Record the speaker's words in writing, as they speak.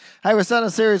Hey, we're starting a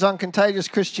series on contagious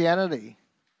Christianity.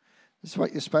 This is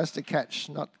what you're supposed to catch,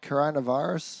 not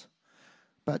coronavirus,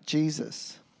 but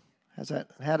Jesus.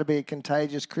 How to be a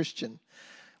contagious Christian.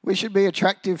 We should be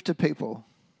attractive to people.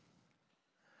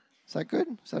 Is that good?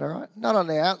 Is that all right? Not on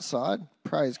the outside,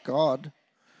 praise God,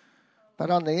 but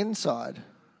on the inside.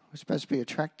 We're supposed to be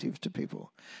attractive to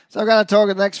people. So I'm going to talk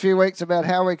in the next few weeks about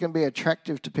how we can be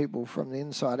attractive to people from the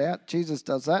inside out. Jesus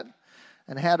does that.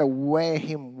 And how to wear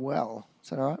him well.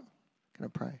 Is that all right? I'm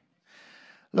going to pray.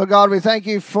 Lord God, we thank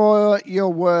you for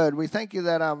your word. We thank you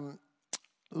that,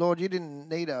 Lord, you didn't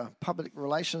need a public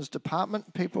relations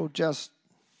department. People just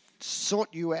sought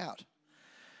you out.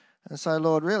 And so,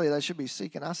 Lord, really, they should be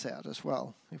seeking us out as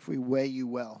well if we wear you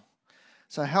well.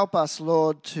 So help us,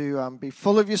 Lord, to be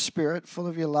full of your spirit, full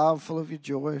of your love, full of your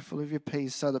joy, full of your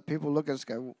peace, so that people look at us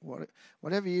and go,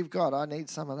 whatever you've got, I need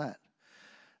some of that.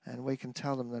 And we can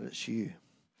tell them that it's you.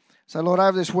 So, Lord,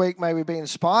 over this week, may we be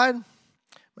inspired.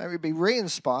 May we be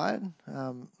re-inspired.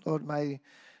 Lord, may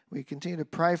we continue to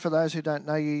pray for those who don't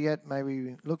know you yet. May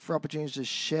we look for opportunities to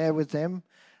share with them.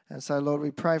 And so, Lord,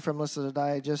 we pray for Melissa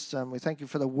today. We thank you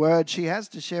for the word she has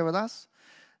to share with us.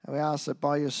 And we ask that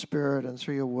by your Spirit and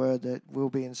through your word that we'll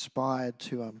be inspired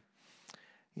to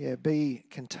be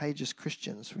contagious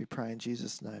Christians. We pray in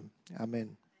Jesus' name.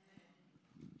 Amen.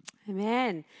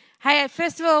 Amen. Hey,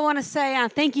 first of all, I want to say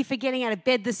thank you for getting out of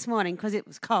bed this morning because it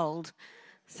was cold.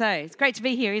 So it's great to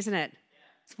be here, isn't it?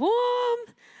 It's warm.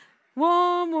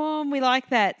 We like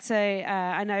that. So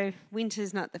I know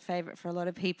winter's not the favourite for a lot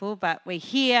of people, but we're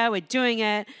here, we're doing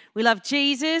it. We love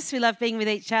Jesus, we love being with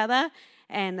each other,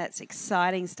 and that's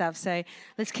exciting stuff. So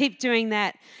let's keep doing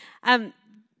that.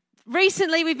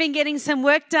 Recently, we've been getting some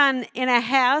work done in our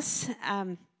house.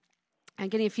 And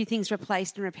getting a few things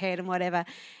replaced and repaired and whatever.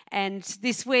 And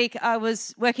this week I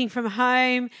was working from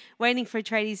home, waiting for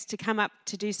tradies to come up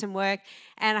to do some work.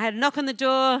 And I had a knock on the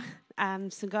door.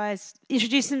 Some guys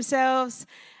introduced themselves.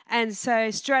 And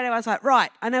so straight away I was like, right,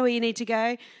 I know where you need to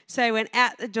go. So I went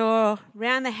out the door,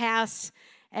 round the house,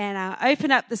 and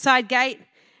opened up the side gate.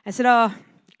 I said,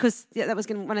 because that was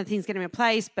one of the things getting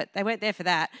replaced, but they weren't there for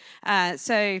that.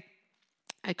 So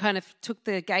I kind of took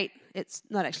the gate. It's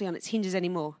not actually on its hinges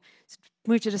anymore.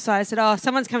 Moved it aside. I said,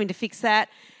 someone's coming to fix that.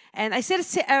 And they said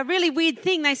a really weird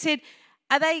thing. They said,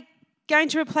 are they going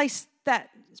to replace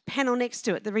that panel next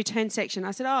to it, the return section?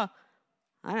 I said, I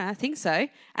don't know, I think so. And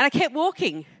I kept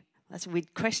walking. That's a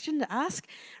weird question to ask.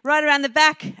 Right around the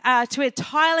back to where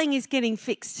tiling is getting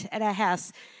fixed at our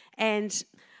house. And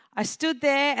I stood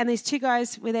there, and these two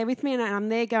guys were there with me, and I'm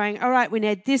there going, all right, we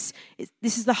need this.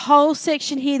 This is the whole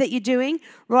section here that you're doing,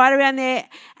 right around there.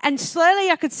 And slowly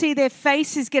I could see their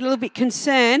faces get a little bit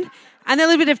concerned and a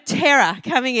little bit of terror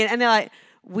coming in. And they're like,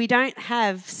 we don't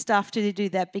have stuff to do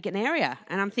that big an area.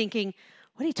 And I'm thinking,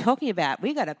 what are you talking about?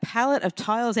 We got a pallet of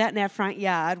tiles out in our front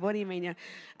yard. What do you mean?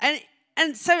 And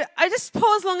so I just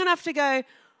paused long enough to go,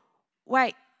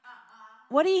 wait,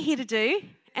 what are you here to do?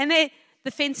 And they're the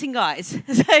fencing guys.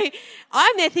 So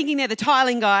I'm there thinking they're the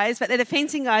tiling guys, but they're the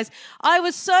fencing guys. I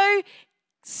was so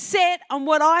set on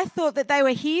what I thought that they were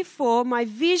here for. My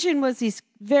vision was this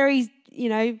very,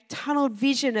 tunneled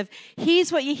vision of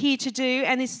here's what you're here to do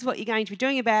and this is what you're going to be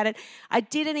doing about it. I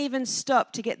didn't even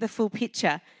stop to get the full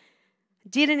picture.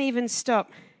 They were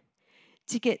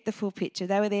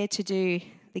there to do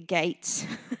the gates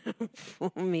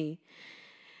for me.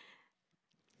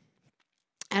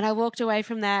 And I walked away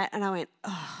from that and I went,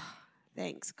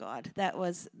 thanks, God. That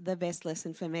was the best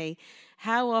lesson for me.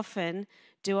 How often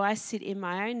do I sit in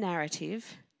my own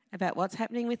narrative about what's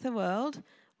happening with the world,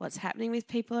 what's happening with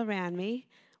people around me,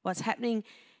 what's happening,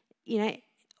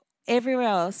 everywhere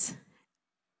else?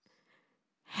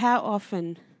 How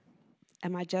often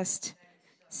am I just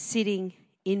sitting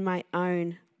in my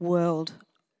own world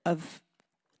of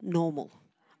normal,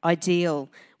 ideal,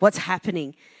 what's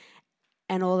happening,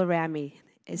 and all around me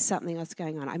is something else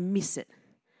going on? I miss it.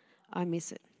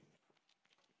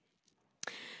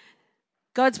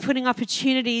 God's putting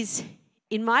opportunities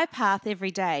in my path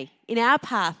every day, in our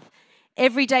path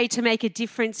every day to make a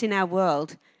difference in our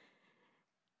world.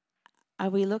 Are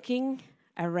we looking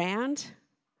around,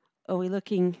 or are we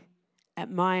looking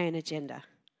at my own agenda?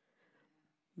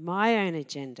 My own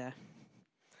agenda.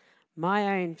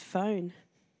 My own phone.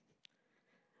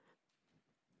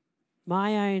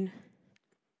 My own.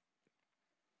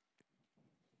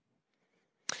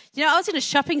 I was in a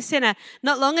shopping centre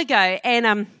not long ago, and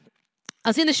I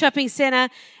was in the shopping centre,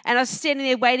 and I was standing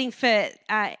there waiting for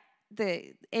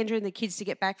Andrew and the kids to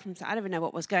get back from. I don't even know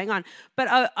what was going on, but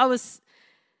I was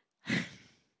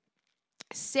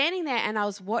standing there, and I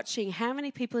was watching how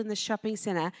many people in the shopping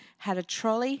centre had a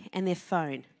trolley and their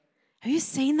phone, Have you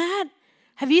seen that?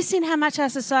 Have you seen how much our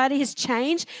society has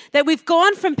changed? That we've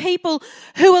gone from people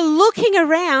who are looking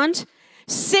around,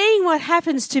 seeing what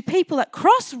happens to people that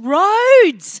cross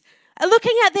roads, are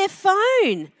looking at their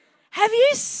phone. Have you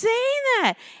seen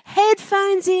that?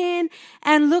 Headphones in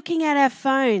and looking at our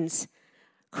phones.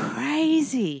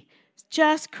 Crazy.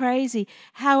 Just crazy.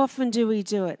 How often do we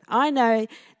do it? I know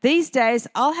these days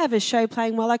I'll have a show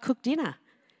playing while I cook dinner.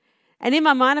 And in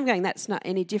my mind I'm going, that's not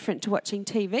any different to watching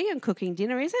TV and cooking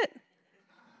dinner, is it?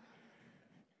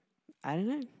 I don't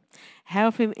know. How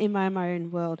often am I in my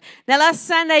own world? Now, last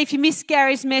Sunday, if you missed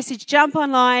Gary's message, jump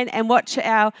online and watch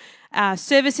our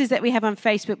services that we have on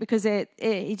Facebook, because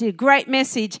he did a great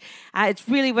message. It's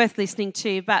really worth listening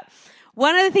to. But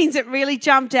one of the things that really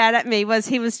jumped out at me was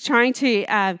he was trying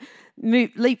to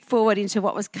leap forward into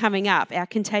what was coming up, our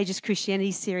Contagious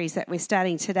Christianity series that we're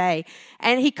starting today.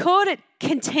 And he called it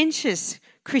Contentious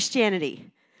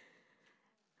Christianity.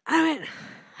 I went,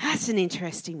 that's an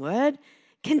interesting word.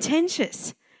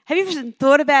 Contentious. Have you ever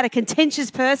thought about a contentious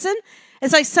person?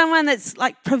 It's like someone that's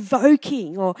like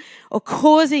provoking or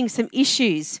causing some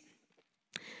issues.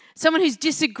 Someone who's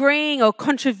disagreeing or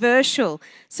controversial.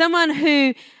 Someone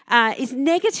who is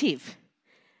negative.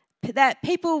 That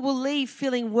people will leave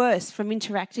feeling worse from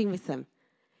interacting with them.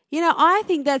 You know, I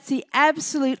think that's the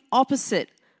absolute opposite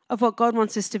of what God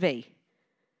wants us to be.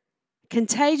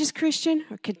 Contagious Christian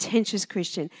or contentious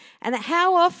Christian. And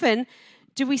how often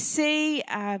do we see,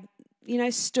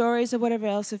 stories or whatever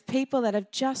else of people that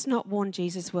have just not worn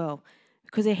Jesus well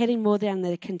because they're heading more down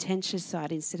the contentious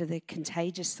side instead of the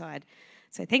contagious side?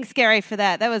 So thanks, Gary, for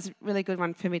that. That was a really good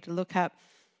one for me to look up.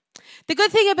 The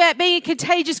good thing about being a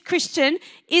contagious Christian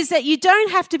is that you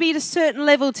don't have to be at a certain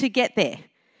level to get there.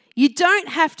 You don't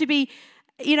have to be,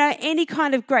 any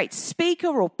kind of great speaker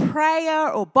or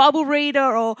prayer or Bible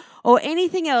reader or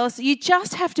anything else. You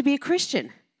just have to be a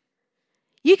Christian.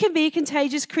 You can be a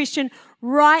contagious Christian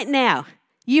right now.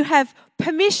 You have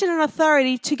permission and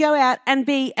authority to go out and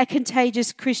be a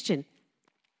contagious Christian.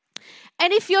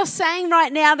 And if you're saying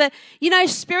right now that,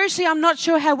 spiritually I'm not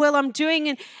sure how well I'm doing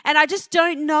and I just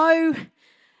don't know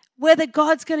whether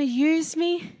God's going to use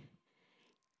me,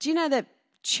 do you know that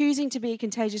choosing to be a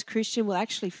contagious Christian will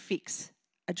actually fix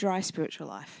a dry spiritual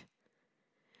life?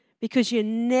 Because you're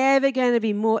never going to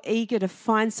be more eager to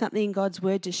find something in God's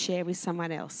word to share with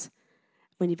someone else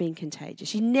when you're being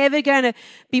contagious. You're never going to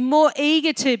be more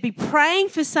eager to be praying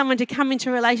for someone to come into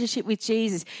a relationship with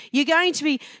Jesus. You're going to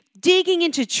be digging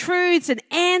into truths and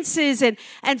answers and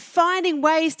finding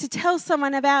ways to tell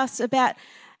someone about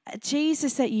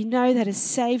Jesus that you know that has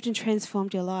saved and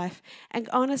transformed your life. And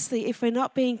honestly, if we're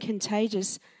not being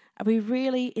contagious, are we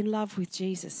really in love with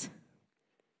Jesus?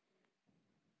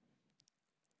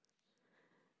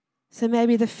 So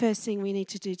maybe the first thing we need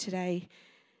to do today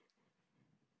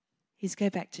is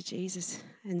go back to Jesus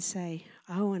and say,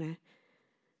 I want to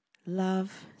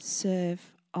love,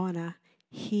 serve, honour,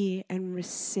 hear and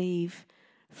receive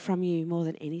from you more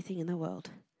than anything in the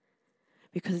world.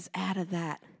 Because it's out of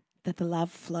that the love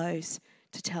flows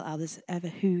to tell others over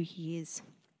who he is.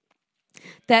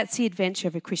 That's the adventure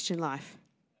of a Christian life.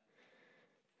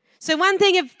 So one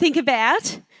thing to think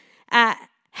about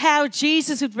how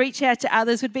Jesus would reach out to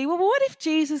others would be, well, what if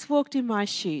Jesus walked in my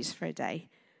shoes for a day?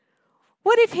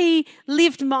 What if he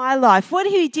lived my life? What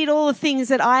if he did all the things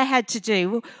that I had to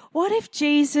do? What if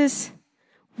Jesus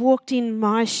walked in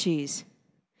my shoes?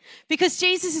 Because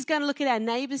Jesus is going to look at our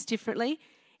neighbours differently.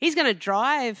 He's going to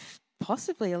drive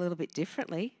possibly a little bit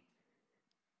differently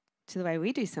to the way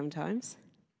we do sometimes.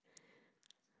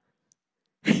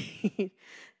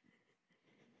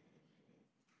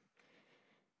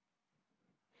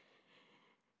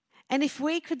 And if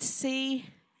we could see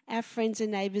our friends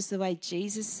and neighbours the way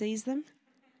Jesus sees them,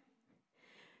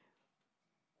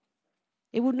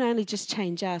 it wouldn't only just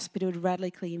change us, but it would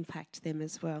radically impact them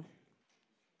as well.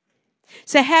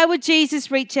 So how would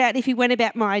Jesus reach out if he went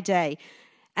about my day?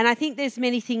 And I think there's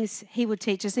many things he would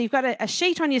teach us. So you've got a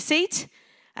sheet on your seat.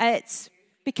 It's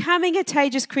Becoming a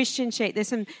Contagious Christian sheet. There's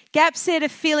some gaps there to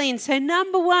fill in. So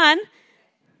number one,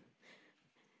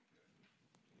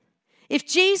 if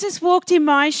Jesus walked in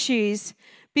my shoes,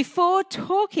 before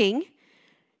talking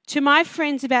to my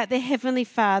friends about their Heavenly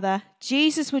Father,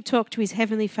 Jesus would talk to his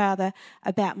Heavenly Father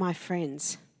about my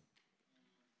friends.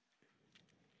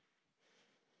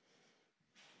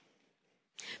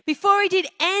 Before he did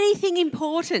anything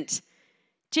important,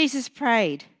 Jesus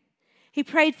prayed. He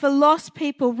prayed for lost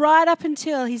people right up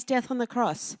until his death on the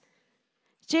cross.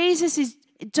 Jesus is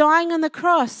dying on the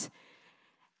cross.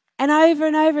 And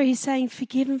over he's saying,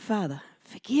 forgive them, Father.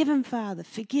 Forgive them, Father.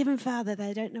 Forgive them, Father.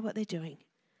 They don't know what they're doing.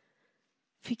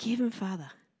 Forgive them,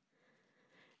 Father.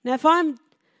 Now, if I'm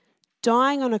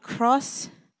dying on a cross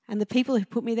and the people who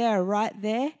put me there are right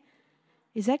there,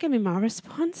 is that going to be my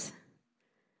response?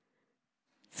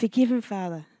 Forgive them,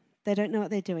 Father. They don't know what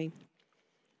they're doing.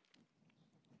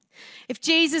 If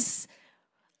Jesus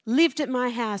lived at my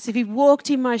house, if he walked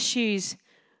in my shoes,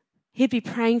 he'd be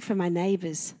praying for my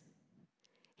neighbours.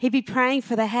 He'd be praying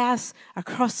for the house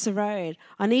across the road,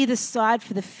 on either side,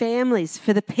 for the families,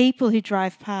 for the people who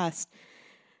drive past.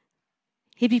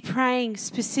 He'd be praying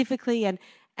specifically and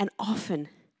often.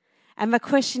 And my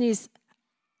question is,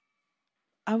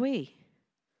 are we?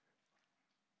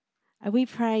 Are we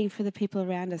praying for the people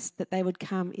around us that they would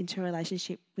come into a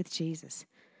relationship with Jesus?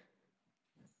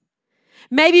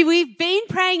 Maybe we've been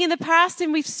praying in the past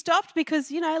and we've stopped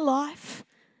because, life,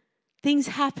 things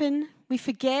happen, we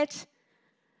forget.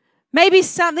 Maybe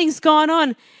something's gone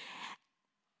on.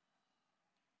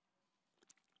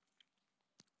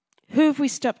 Who have we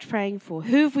stopped praying for?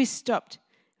 Who have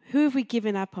we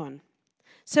given up on?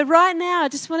 So right now, I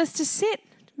just want us to sit.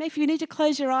 Maybe if you need to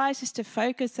close your eyes just to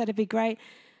focus, that'd be great.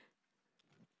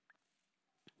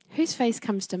 Whose face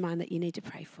comes to mind that you need to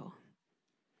pray for?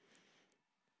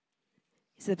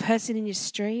 Is it the person in your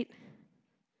street?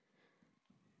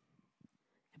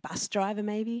 A bus driver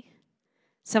maybe?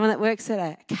 Someone that works at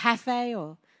a cafe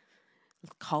or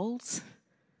Coles?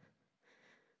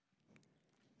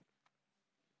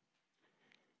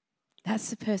 That's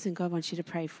the person God wants you to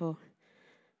pray for.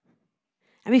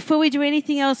 And before we do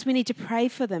anything else, we need to pray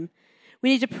for them. We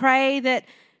need to pray that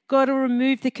God will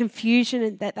remove the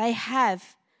confusion that they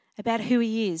have about who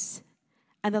he is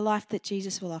and the life that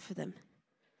Jesus will offer them.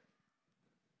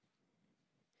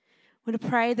 We want to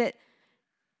pray that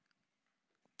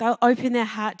they'll open their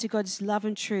heart to God's love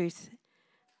and truth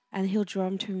and he'll draw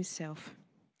them to himself.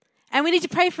 And we need to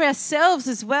pray for ourselves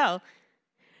as well.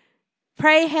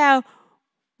 Pray how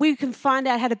we can find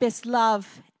out how to best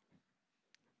love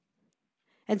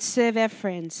and serve our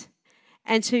friends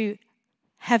and to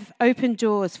have open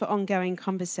doors for ongoing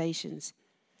conversations.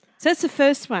 So that's the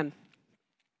first one.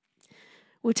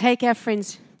 We'll take our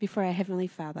friends before our Heavenly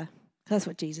Father. That's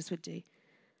what Jesus would do.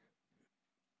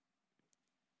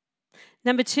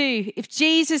 Number 2, if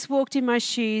Jesus walked in my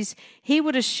shoes, he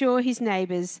would assure his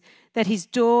neighbours that his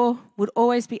door would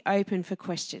always be open for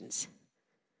questions.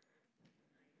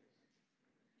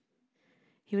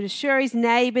 He would assure his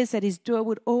neighbours that his door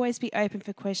would always be open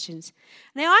for questions.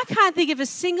 Now, I can't think of a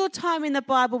single time in the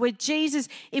Bible where Jesus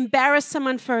embarrassed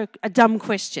someone for a dumb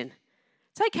question.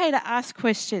 It's okay to ask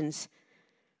questions.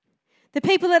 The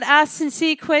people that asked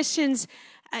sincere questions,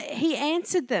 he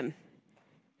answered them.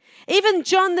 Even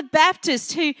John the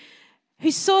Baptist,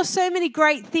 who saw so many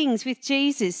great things with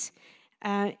Jesus,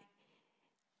 John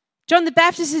the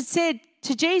Baptist had said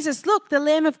to Jesus, "Look, the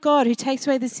Lamb of God who takes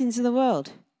away the sins of the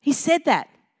world." He said that.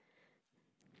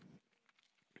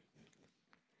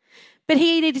 But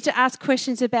he needed to ask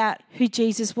questions about who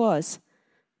Jesus was.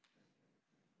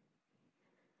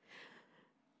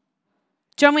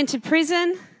 John went to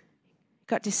prison,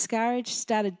 got discouraged,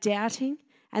 started doubting,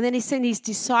 and then he sent his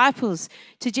disciples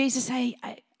to Jesus, "Hey,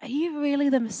 are you really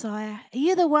the Messiah? Are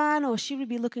you the one, or should we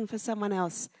be looking for someone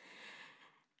else?"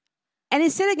 And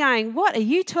instead of going, "What are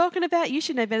you talking about? You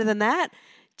should know better than that,"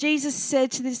 Jesus said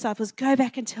to the disciples, "Go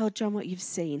back and tell John what you've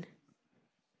seen."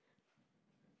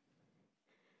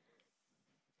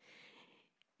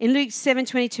 In Luke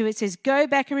 7:22 it says, "Go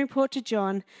back and report to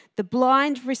John, the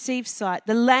blind receive sight,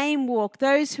 the lame walk,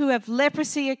 those who have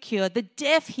leprosy are cured, the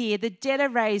deaf hear, the dead are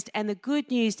raised, and the good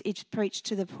news is preached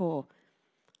to the poor."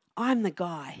 I'm the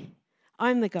guy.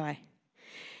 I'm the guy.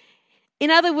 In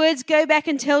other words, go back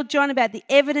and tell John about the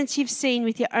evidence you've seen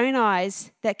with your own eyes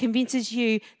that convinces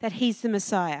you that he's the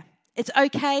Messiah. It's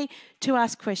okay to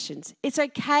ask questions. It's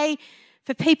okay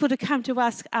for people to come to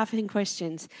us asking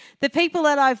questions. The people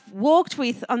that I've walked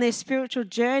with on their spiritual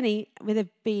journey, whether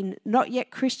they've been not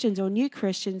yet Christians or new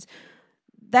Christians,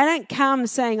 they don't come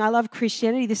saying, "I love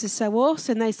Christianity, this is so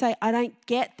awesome." They say, "I don't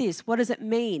get this. What does it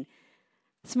mean?"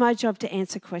 It's my job to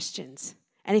answer questions.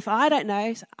 And if I don't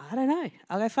know, I don't know.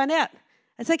 I'll go find out.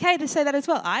 It's okay to say that as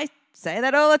well. I say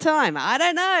that all the time. I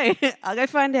don't know. I'll go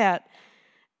find out.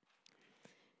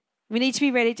 We need to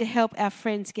be ready to help our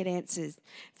friends get answers.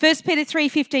 1 Peter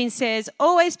 3:15 says,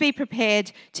 "Always be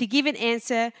prepared to give an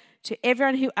answer to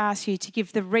everyone who asks you to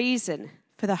give the reason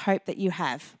for the hope that you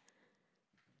have."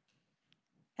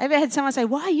 Have you ever had someone say,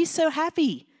 "Why are you so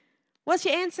happy?" What's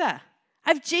your answer? "I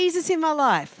have Jesus in my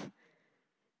life.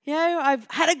 I've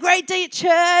had a great day at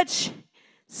church.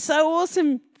 So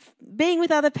awesome being with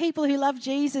other people who love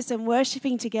Jesus and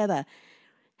worshiping together."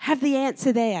 Have the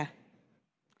answer there.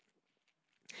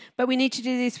 But we need to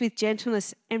do this with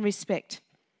gentleness and respect.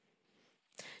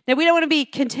 Now, we don't want to be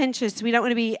contentious. We don't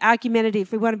want to be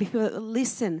argumentative. We want to be people that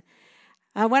listen.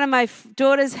 One of my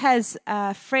daughters has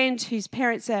a friend whose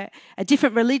parents are a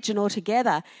different religion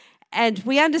altogether, and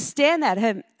we understand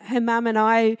that. Her mum and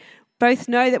I both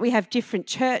know that we have different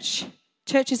churches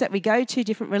that we go to,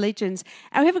 different religions,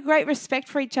 and we have a great respect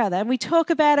for each other. And we talk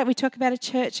about it. We talk about at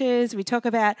churches. We talk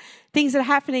about things that are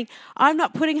happening. I'm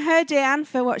not putting her down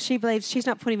for what she believes. She's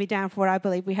not putting me down for what I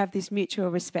believe. We have this mutual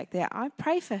respect there. I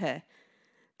pray for her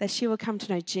that she will come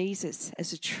to know Jesus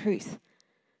as a truth.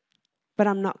 But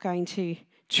I'm not going to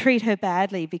treat her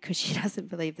badly because she doesn't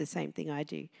believe the same thing I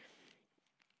do.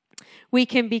 We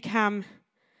can become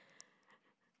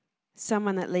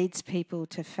someone that leads people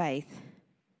to faith.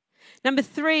 Number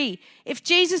 3, if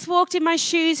Jesus walked in my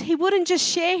shoes, he wouldn't just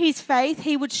share his faith,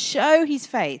 he would show his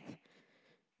faith.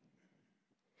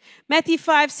 Matthew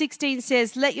 5:16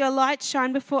 says, "Let your light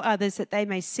shine before others that they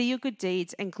may see your good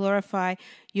deeds and glorify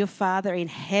your Father in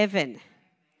heaven."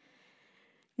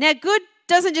 Now, good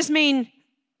doesn't just mean,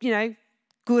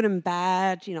 good and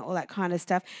bad, all that kind of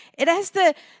stuff. It has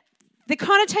the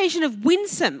connotation of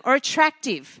winsome or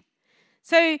attractive.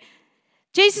 So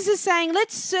Jesus is saying,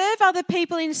 let's serve other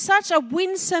people in such a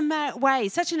winsome way,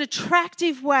 such an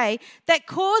attractive way that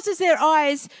causes their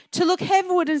eyes to look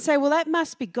heavenward and say, well, that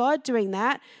must be God doing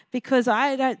that because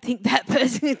I don't think that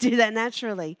person can do that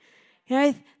naturally.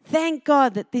 Thank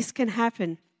God that this can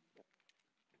happen.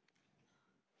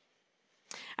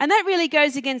 And that really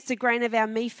goes against the grain of our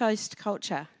me-first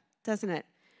culture, doesn't it?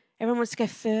 Everyone wants to go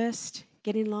first,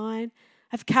 get in line.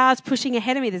 I have cars pushing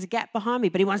ahead of me. There's a gap behind me,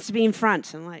 but he wants to be in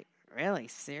front. I'm like, really?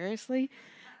 Seriously?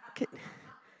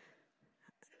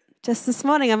 Just this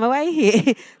morning on my way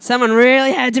here, someone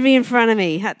really had to be in front of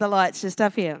me at the lights just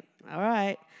up here. All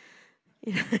right.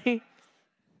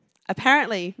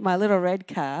 Apparently, my little red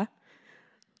car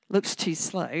looks too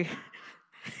slow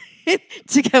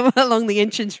to go along the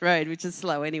entrance road, which is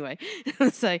slow anyway.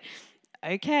 So,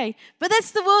 okay. But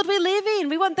that's the world we live in.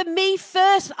 We want the me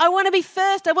first. I want to be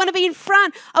first. I want to be in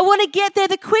front. I want to get there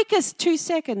the quickest, 2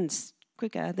 seconds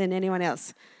quicker than anyone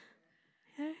else.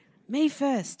 Me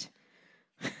first.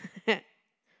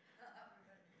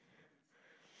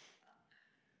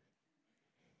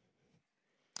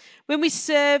 When we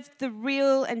serve the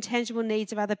real and tangible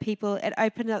needs of other people, it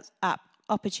opens up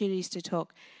opportunities to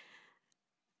talk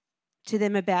to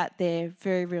them about their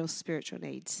very real spiritual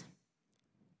needs.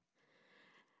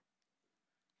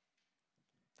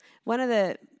 One of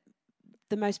the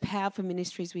most powerful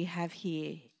ministries we have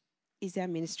here is our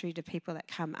ministry to people that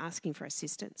come asking for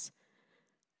assistance.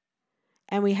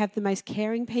 And we have the most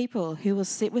caring people who will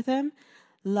sit with them,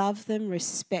 love them,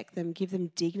 respect them, give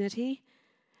them dignity,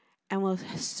 and will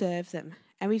serve them.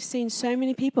 And we've seen so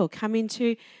many people come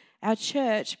into our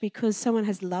church because someone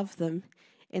has loved them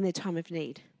in their time of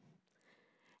need.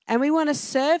 And we want to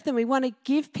serve them. We want to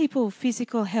give people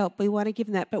physical help. We want to give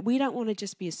them that. But we don't want to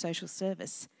just be a social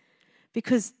service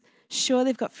because sure,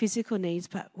 they've got physical needs,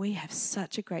 but we have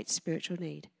such a great spiritual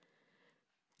need.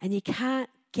 And you can't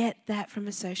get that from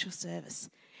a social service.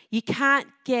 You can't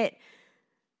get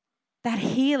that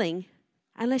healing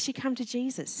unless you come to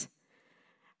Jesus.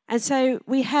 And so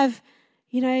we have,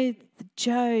 the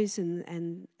Joes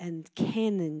and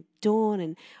Ken and Dawn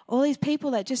and all these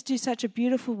people that just do such a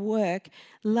beautiful work,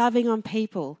 loving on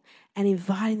people and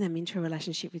inviting them into a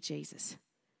relationship with Jesus.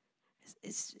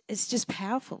 It's just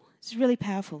powerful. It's really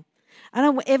powerful. I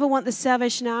don't ever want the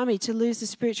Salvation Army to lose the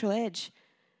spiritual edge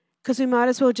because we might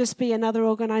as well just be another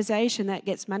organisation that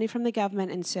gets money from the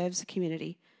government and serves the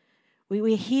community.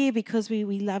 We're here because we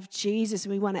love Jesus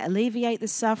and we want to alleviate the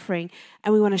suffering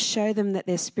and we want to show them that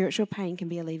their spiritual pain can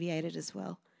be alleviated as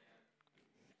well.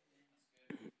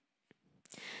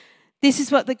 This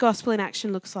is what the gospel in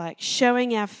action looks like,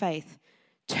 showing our faith,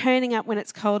 turning up when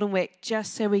it's cold and wet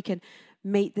just so we can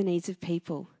meet the needs of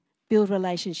people, build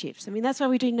relationships. That's why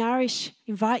we do Nourish.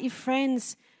 Invite your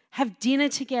friends, have dinner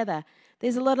together.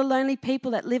 There's a lot of lonely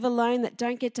people that live alone that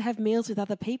don't get to have meals with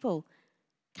other people.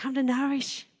 Come to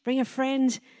Nourish. Bring a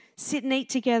friend, sit and eat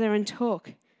together and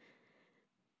talk.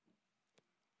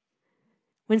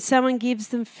 When someone gives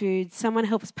them food, someone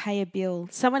helps pay a bill,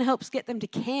 someone helps get them to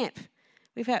camp.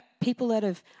 We've had people that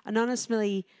have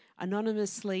anonymously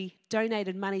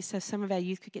donated money so some of our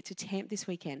youth could get to camp this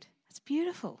weekend. That's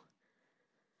beautiful.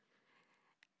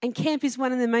 And camp is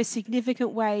one of the most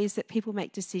significant ways that people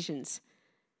make decisions.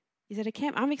 Is at a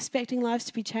camp. I'm expecting lives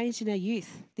to be changed in our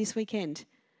youth this weekend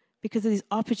because of this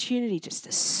opportunity just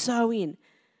to sow in.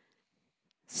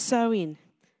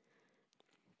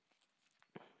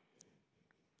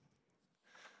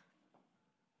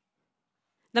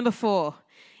 Number 4,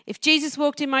 If Jesus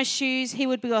walked in my shoes, he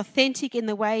would be authentic in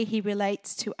the way he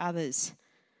relates to others.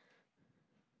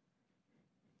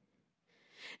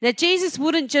 Now, Jesus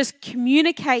wouldn't just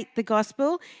communicate the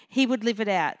gospel, he would live it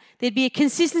out. There'd be a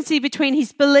consistency between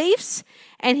his beliefs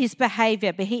and his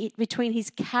behaviour, between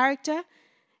his character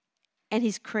and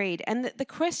his creed. And the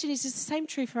question is the same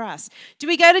true for us? Do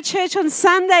we go to church on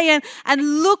Sunday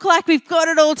and look like we've got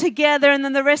it all together, and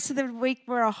then the rest of the week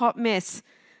we're a hot mess?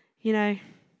 You know,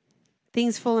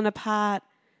 things falling apart,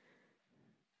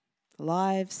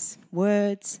 lives,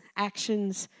 words,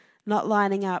 actions not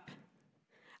lining up.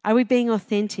 Are we being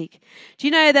authentic? Do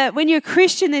you know that when you're a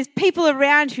Christian, there's people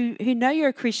around who know you're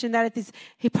a Christian that have this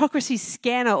hypocrisy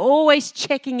scanner always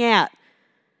checking out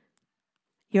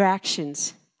your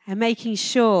actions and making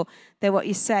sure that what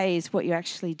you say is what you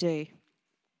actually do.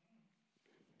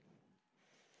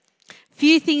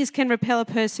 Few things can repel a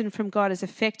person from God as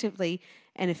effectively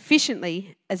and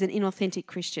efficiently as an inauthentic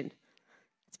Christian.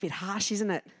 It's a bit harsh,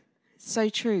 isn't it? It's so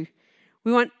true.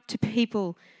 We want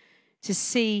people to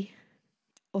see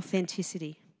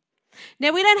authenticity.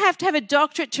 Now, we don't have to have a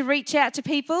doctorate to reach out to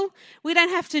people. We don't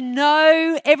have to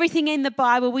know everything in the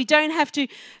Bible. We don't have to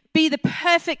be the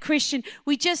perfect Christian.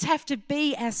 We just have to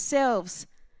be ourselves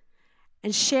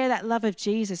and share that love of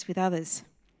Jesus with others.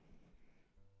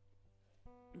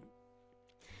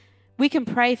 We can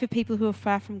pray for people who are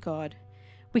far from God.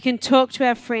 We can talk to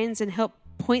our friends and help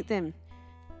point them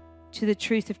to the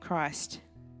truth of Christ.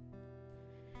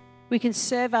 We can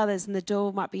serve others and the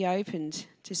door might be opened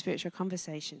to spiritual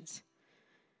conversations.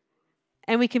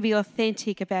 And we can be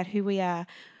authentic about who we are.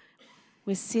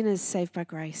 We're sinners saved by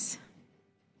grace.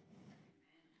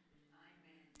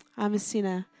 I'm a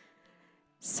sinner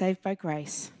saved by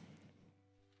grace.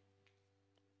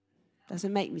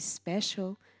 Doesn't make me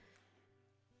special.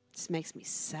 Just makes me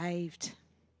saved.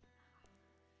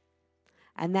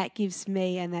 And that gives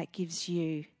me and that gives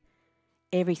you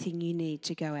everything you need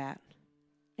to go out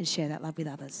and share that love with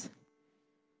others.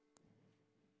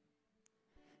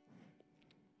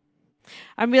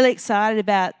 I'm really excited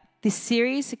about this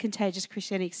series, the Contagious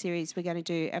Christianity series we're going to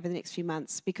do over the next few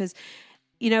months, because,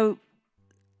 you know,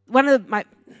 one of my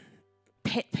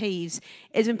pet peeves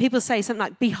is when people say something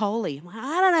like, be holy. I'm like,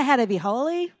 I don't know how to be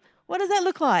holy. What does that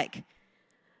look like?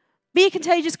 Be a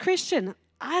contagious Christian.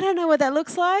 I don't know what that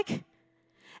looks like.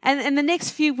 And in the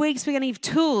next few weeks, we're going to give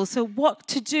tools, so what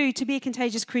to do to be a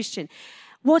contagious Christian.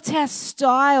 What's our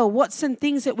style? What's some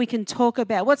things that we can talk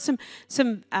about? What's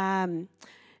some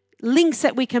links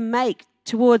that we can make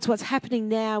towards what's happening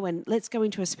now, and let's go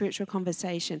into a spiritual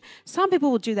conversation. Some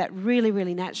people will do that really,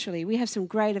 really naturally. We have some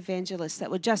great evangelists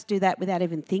that will just do that without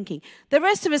even thinking. The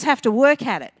rest of us have to work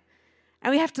at it,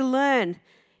 and we have to learn,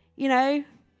 you know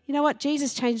what?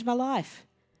 Jesus changed my life.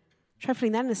 Try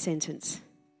putting that in a sentence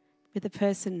with the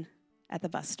person at the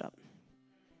bus stop.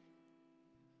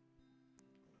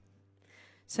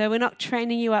 So we're not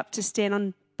training you up to stand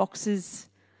on boxes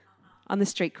on the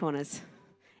street corners.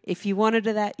 If you want to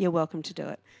do that, you're welcome to do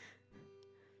it.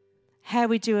 How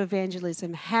we do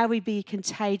evangelism, how we be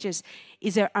contagious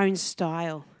is our own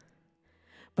style.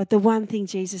 But the one thing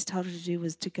Jesus told us to do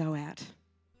was to go out.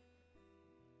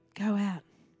 Go out.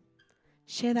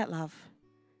 Share that love.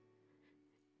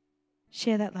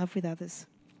 Share that love with others.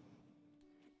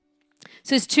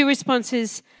 So there's two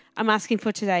responses I'm asking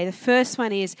for today. The first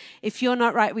one is, if you're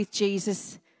not right with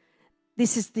Jesus,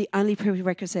 this is the only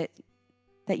prerequisite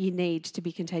that you need to be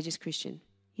a contagious Christian.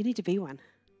 You need to be one.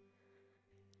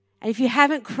 And if you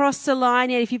haven't crossed the line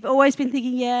yet, if you've always been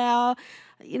thinking, I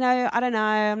don't know,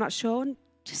 I'm not sure,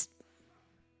 just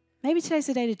maybe today's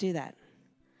the day to do that.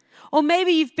 Or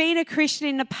maybe you've been a Christian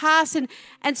in the past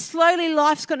and slowly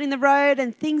life's gotten in the road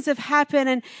and things have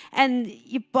happened and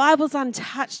your Bible's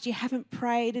untouched, you haven't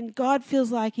prayed, and God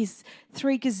feels like he's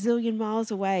 3 gazillion miles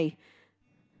away.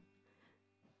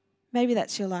 Maybe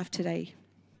that's your life today.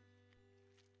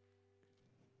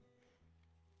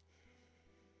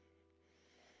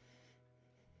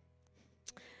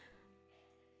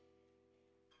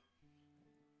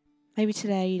 Maybe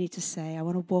today you need to say, I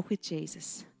want to walk with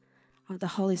Jesus. I want the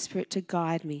Holy Spirit to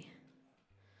guide me.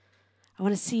 I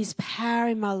want to see his power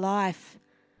in my life.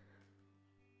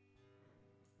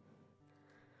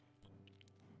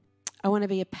 I want to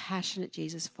be a passionate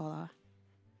Jesus follower.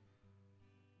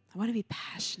 I want to be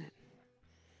passionate.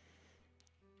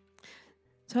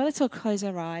 So let's all close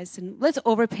our eyes and let's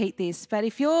all repeat this. But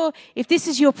if this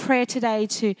is your prayer today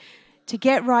to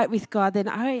get right with God, then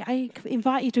I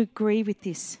invite you to agree with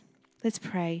this. Let's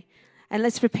pray and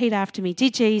let's repeat after me.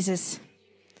 Dear Jesus,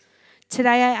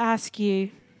 today I ask you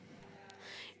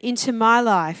into my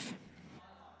life.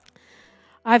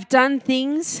 I've done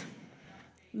things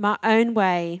my own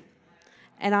way,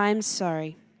 and I am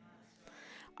sorry.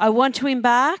 I want to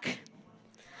embark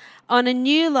on a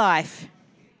new life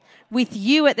with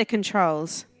you at the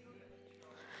controls.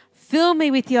 Fill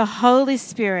me with your Holy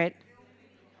Spirit.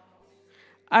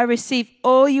 I receive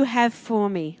all you have for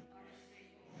me.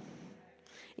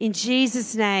 In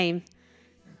Jesus' name,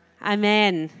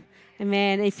 amen.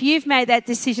 Amen. If you've made that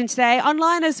decision today,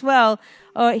 online as well,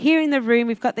 or here in the room,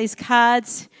 we've got these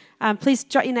cards. Please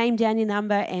jot your name down, your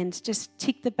number, and just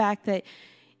tick the back that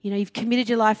you've committed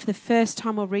your life for the first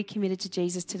time or recommitted to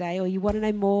Jesus today, or you want to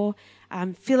know more.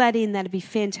 Fill that in. That'd be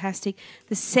fantastic.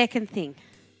 The second thing,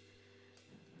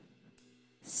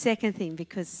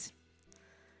 because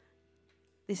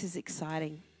this is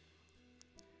exciting.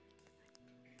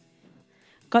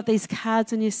 Got these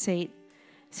cards on your seat.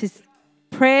 It says,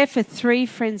 prayer for 3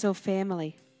 friends or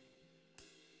family.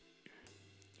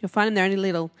 You'll find them, they're only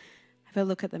little. Have a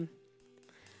look at them.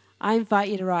 I invite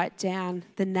you to write down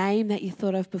the name that you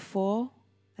thought of before,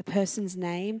 the person's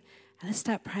name, and let's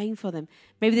start praying for them.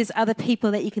 Maybe there's other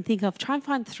people that you can think of. Try and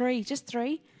find 3, just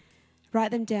 3.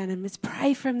 Write them down and let's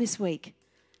pray for them this week.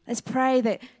 Let's pray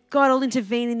that God will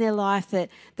intervene in their life, that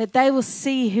they will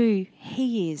see who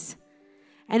He is.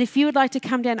 And if you would like to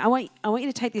come down, I want you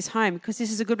to take this home because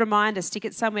this is a good reminder. Stick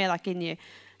it somewhere like in your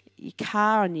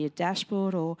car, on your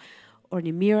dashboard or in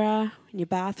your mirror, in your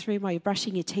bathroom while you're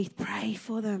brushing your teeth. Pray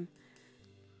for them.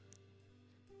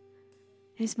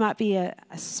 This might be a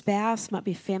spouse, might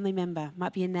be a family member,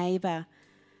 might be a neighbour,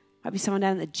 might be someone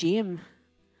down at the gym.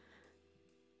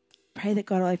 Pray that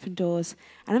God will open doors.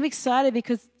 And I'm excited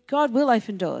because God will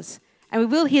open doors. And we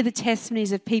will hear the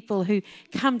testimonies of people who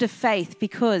come to faith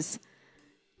because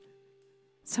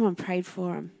someone prayed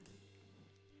for them.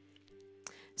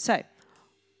 So,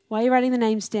 while you're writing the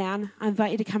names down, I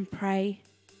invite you to come pray.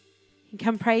 You can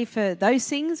come pray for those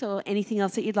things or anything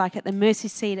else that you'd like at the mercy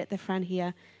seat at the front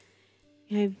here.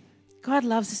 God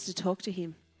loves us to talk to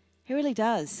Him. He really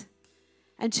does.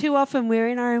 And too often we're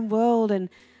in our own world and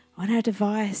on our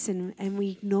device and we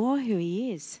ignore who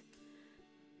He is.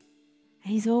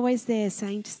 And He's always there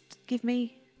saying, just give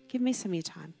me some of your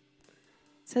time.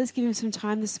 So let's give Him some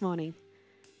time this morning.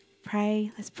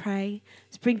 Pray, let's pray.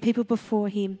 Let's bring people before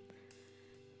Him.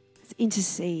 Let's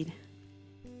intercede.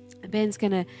 And Ben's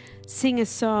going to sing a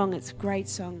song. It's a great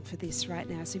song for this right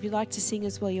now. So if you'd like to sing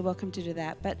as well, you're welcome to do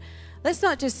that. But let's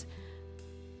not just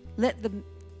let the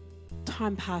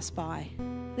time pass by.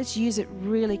 Let's use it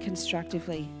really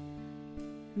constructively.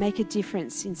 Make a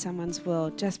difference in someone's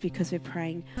world just because we're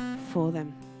praying for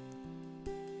them.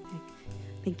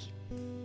 Thank you.